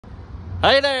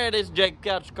Hey there, it is Jake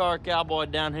Couch Car Cowboy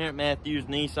down here at Matthews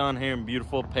Nissan here in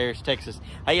beautiful Paris, Texas.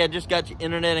 Hey, I just got your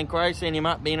internet inquiry saying you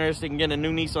might be interested in getting a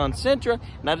new Nissan Sentra,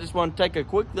 and I just want to take a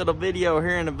quick little video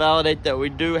here and to validate that we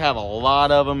do have a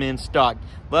lot of them in stock.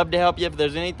 Love to help you. If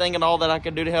there's anything at all that I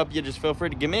can do to help you, just feel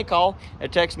free to give me a call or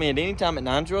text me at any time at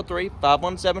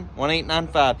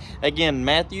 903-517-1895. Again,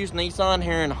 Matthews Nissan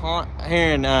here in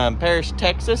Paris,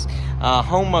 Texas,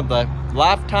 home of the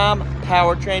lifetime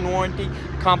powertrain warranty,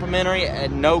 complimentary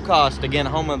at no cost. Again,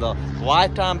 home of the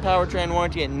lifetime powertrain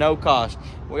warranty at no cost.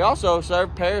 We also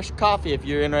serve Paris coffee if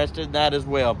you're interested in that as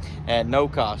well at no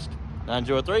cost.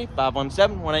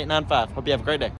 903-517-1895. Hope you have a great day.